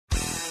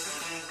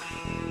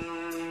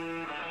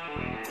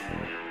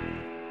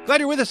Glad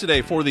you're with us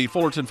today for the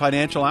Fullerton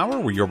Financial Hour,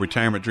 where your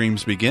retirement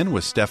dreams begin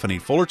with Stephanie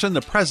Fullerton,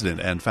 the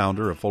president and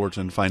founder of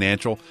Fullerton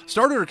Financial.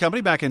 Started her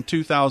company back in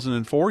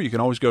 2004. You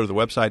can always go to the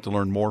website to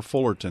learn more.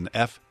 Fullerton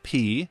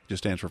FP,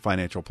 just stands for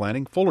financial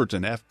planning,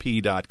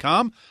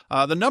 FullertonFP.com.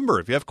 The number,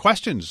 if you have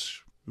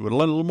questions, you would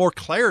let a little more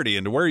clarity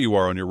into where you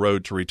are on your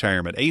road to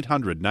retirement,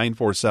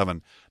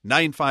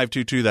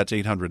 800-947-9522. That's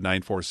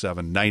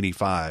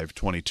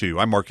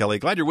 800-947-9522. I'm Mark Kelly.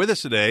 Glad you're with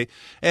us today.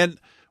 And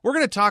we're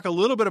going to talk a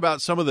little bit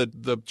about some of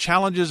the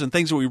challenges and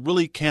things that we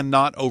really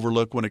cannot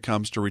overlook when it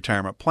comes to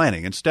retirement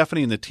planning. And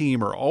Stephanie and the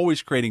team are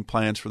always creating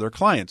plans for their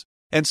clients.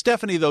 And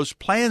Stephanie, those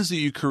plans that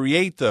you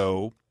create,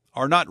 though,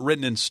 are not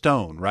written in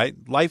stone, right?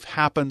 Life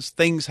happens,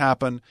 things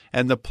happen,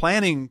 and the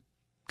planning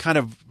kind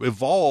of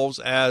evolves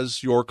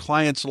as your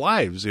clients'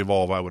 lives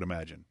evolve, I would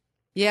imagine.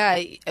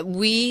 Yeah,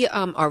 we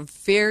are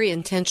very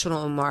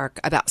intentional, Mark,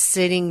 about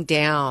sitting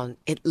down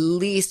at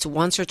least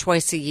once or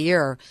twice a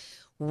year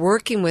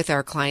working with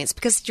our clients,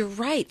 because you're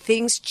right,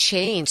 things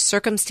change,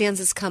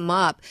 circumstances come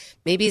up.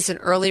 Maybe it's an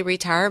early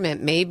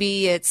retirement,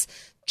 maybe it's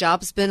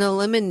job's been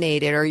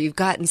eliminated, or you've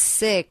gotten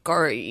sick,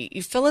 or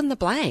you fill in the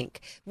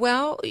blank.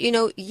 Well,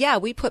 yeah,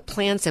 we put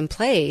plans in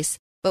place,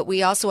 but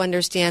we also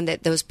understand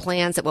that those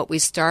plans, that what we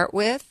start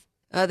with,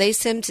 they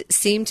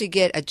seem to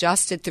get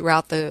adjusted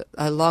throughout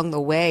along the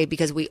way,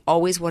 because we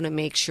always want to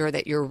make sure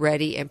that you're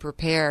ready and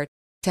prepared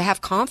to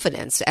have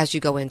confidence as you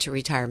go into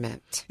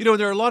retirement.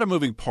 There are a lot of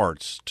moving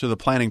parts to the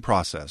planning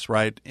process,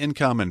 right?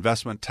 Income,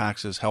 investment,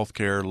 taxes,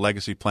 healthcare,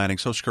 legacy planning,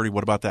 Social Security.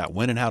 What about that?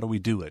 When and how do we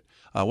do it?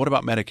 What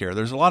about Medicare?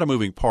 There's a lot of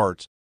moving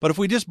parts. But if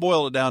we just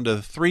boil it down to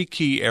three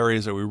key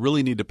areas that we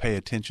really need to pay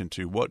attention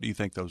to, what do you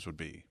think those would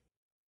be?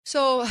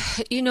 So,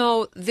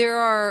 there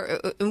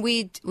are,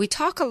 we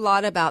talk a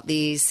lot about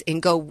these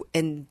and go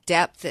in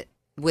depth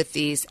with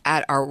these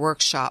at our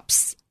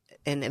workshops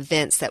and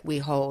events that we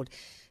hold.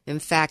 In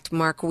fact,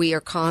 Mark, we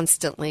are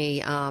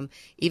constantly,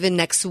 even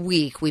next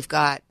week, we've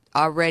got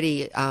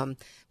already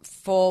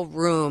full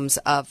rooms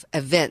of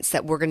events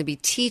that we're going to be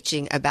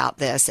teaching about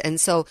this. And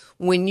so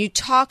when you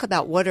talk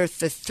about what are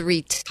the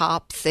three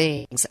top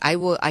things,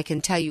 I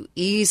can tell you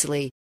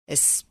easily,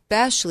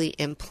 especially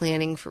in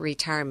planning for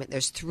retirement,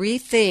 there's three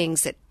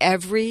things that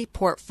every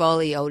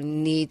portfolio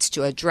needs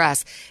to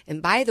address.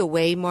 And by the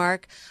way,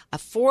 Mark, a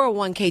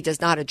 401k does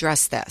not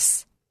address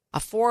this. A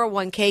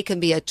 401k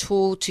can be a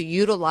tool to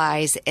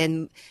utilize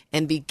and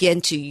begin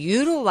to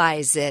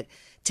utilize it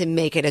to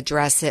make it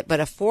address it.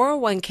 But a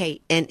 401k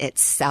in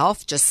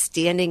itself, just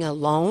standing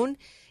alone,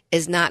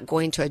 is not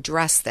going to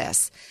address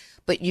this.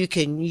 But you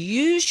can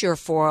use your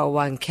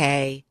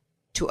 401k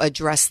to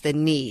address the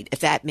need, if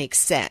that makes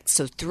sense.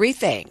 So three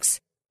things.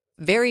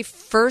 Very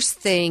first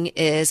thing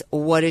is,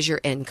 what does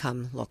your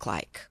income look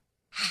like?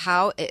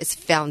 How it's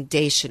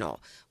foundational.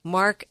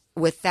 Mark,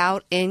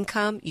 without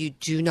income, you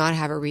do not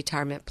have a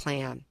retirement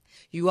plan.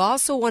 You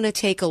also want to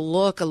take a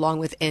look along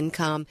with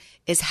income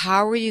is,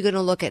 how are you going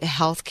to look at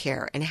health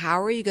care, and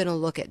how are you going to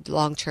look at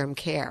long-term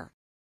care?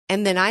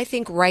 And then I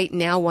think right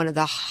now one of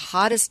the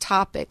hottest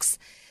topics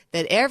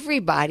that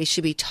everybody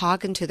should be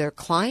talking to their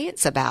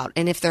clients about,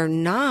 and if they're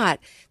not,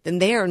 then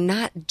they are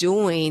not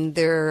doing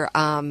their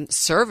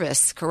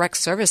correct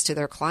service to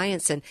their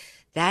clients, and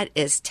that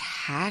is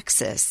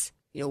taxes.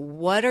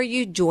 What are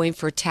you doing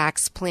for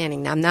tax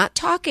planning? Now, I'm not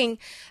talking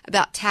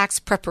about tax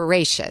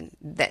preparation.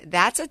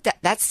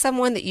 That's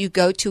someone that you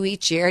go to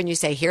each year and you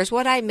say, here's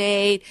what I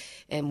made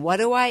and what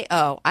do I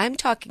owe? I'm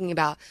talking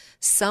about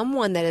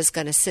someone that is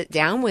going to sit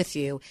down with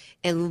you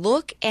and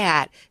look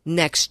at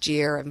next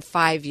year and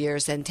 5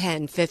 years and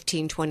 10,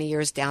 15, 20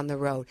 years down the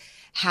road.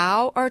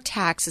 How are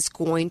taxes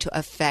going to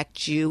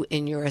affect you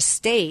in your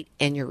estate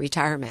and your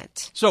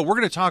retirement? So we're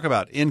going to talk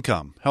about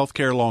income,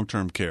 healthcare,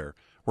 long-term care.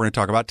 We're going to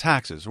talk about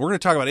taxes. We're going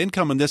to talk about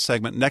income in this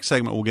segment. Next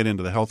segment, we'll get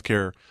into the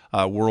healthcare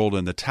world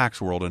and the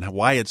tax world and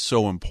why it's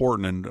so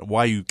important and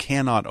why you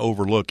cannot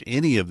overlook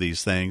any of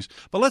these things.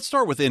 But let's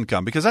start with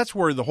income, because that's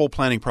where the whole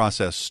planning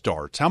process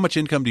starts. How much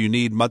income do you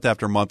need month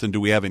after month, and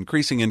do we have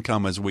increasing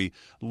income as we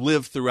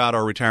live throughout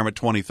our retirement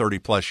 20, 30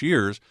 plus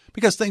years?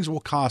 Because things will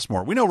cost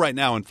more. We know right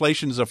now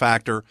inflation is a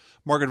factor.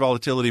 Market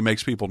volatility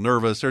makes people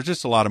nervous. There's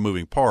just a lot of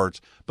moving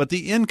parts. But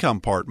the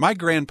income part, my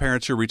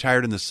grandparents who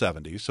retired in the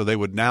 70s, so they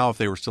would now, if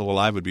they were still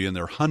alive, would be in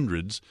their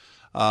hundreds.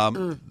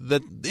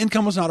 That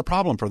income was not a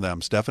problem for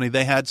them, Stephanie.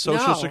 They had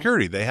Social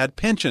Security. They had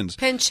pensions.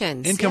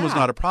 Income was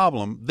not a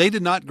problem. They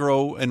did not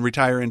grow and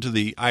retire into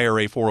the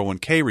IRA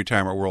 401k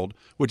retirement world,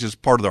 which is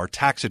part of our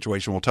tax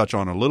situation we'll touch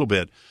on in a little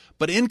bit.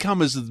 But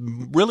income is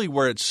really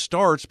where it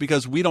starts,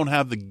 because we don't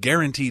have the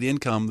guaranteed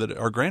income that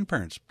our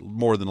grandparents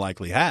more than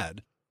likely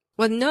had.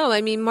 Well, no,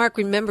 Mark,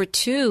 remember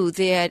too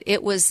that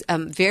it was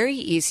very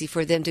easy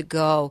for them to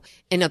go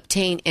and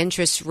obtain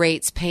interest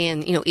rates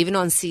paying, even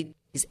on CDs,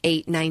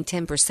 8, 9,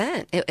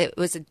 10%. It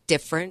was a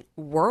different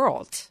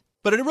world.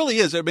 But it really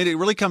is. It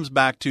really comes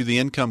back to the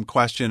income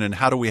question and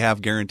how do we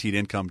have guaranteed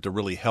income to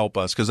really help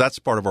us, because that's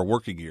part of our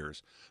working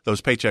years.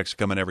 Those paychecks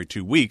come in every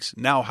 2 weeks.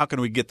 Now, how can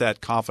we get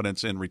that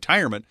confidence in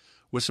retirement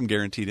with some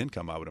guaranteed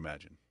income, I would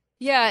imagine?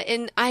 Yeah,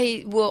 and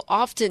I will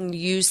often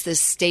use this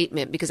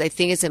statement because I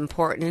think it's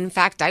important. In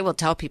fact, I will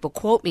tell people,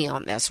 quote me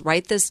on this,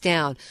 write this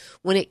down.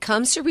 When it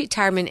comes to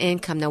retirement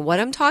income, now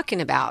what I'm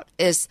talking about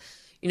is,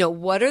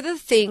 what are the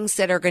things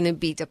that are going to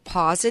be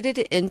deposited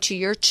into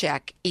your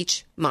check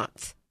each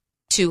month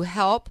to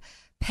help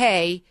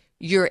pay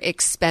your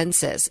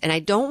expenses? And I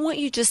don't want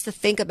you just to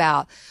think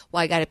about,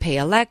 well, I got to pay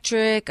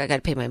electric, I got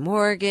to pay my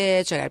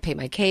mortgage, I got to pay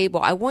my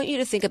cable. I want you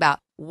to think about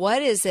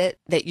what is it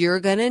that you're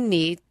going to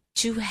need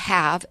to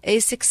have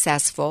a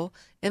successful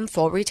and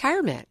full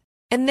retirement.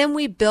 And then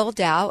we build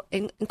out,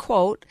 and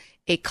quote,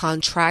 a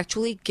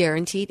contractually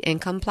guaranteed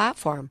income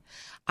platform.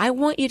 I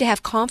want you to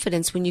have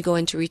confidence when you go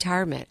into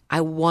retirement. I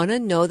want to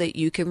know that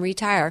you can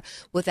retire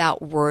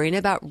without worrying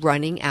about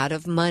running out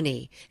of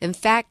money. In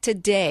fact,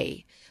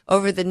 today,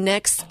 over the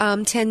next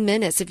 10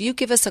 minutes, if you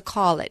give us a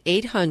call at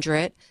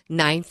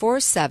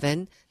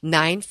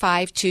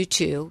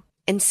 800-947-9522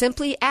 and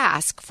simply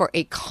ask for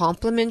a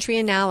complimentary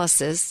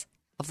analysis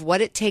of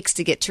what it takes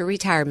to get to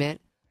retirement,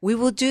 we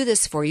will do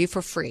this for you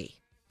for free.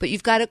 But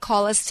you've got to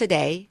call us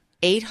today,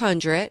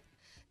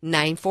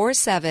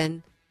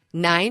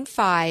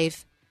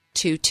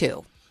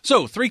 800-947-9522.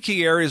 So 3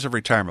 key areas of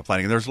retirement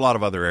planning. There's a lot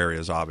of other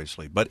areas,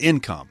 obviously, but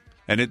income.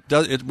 And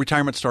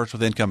retirement starts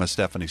with income, as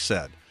Stephanie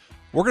said.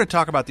 We're going to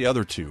talk about the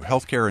other two,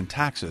 healthcare and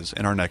taxes,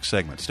 in our next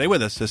segment. Stay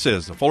with us. This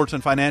is the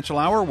Fullerton Financial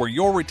Hour, where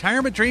your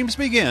retirement dreams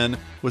begin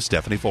with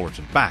Stephanie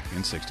Fullerton. Back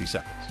in 60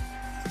 seconds.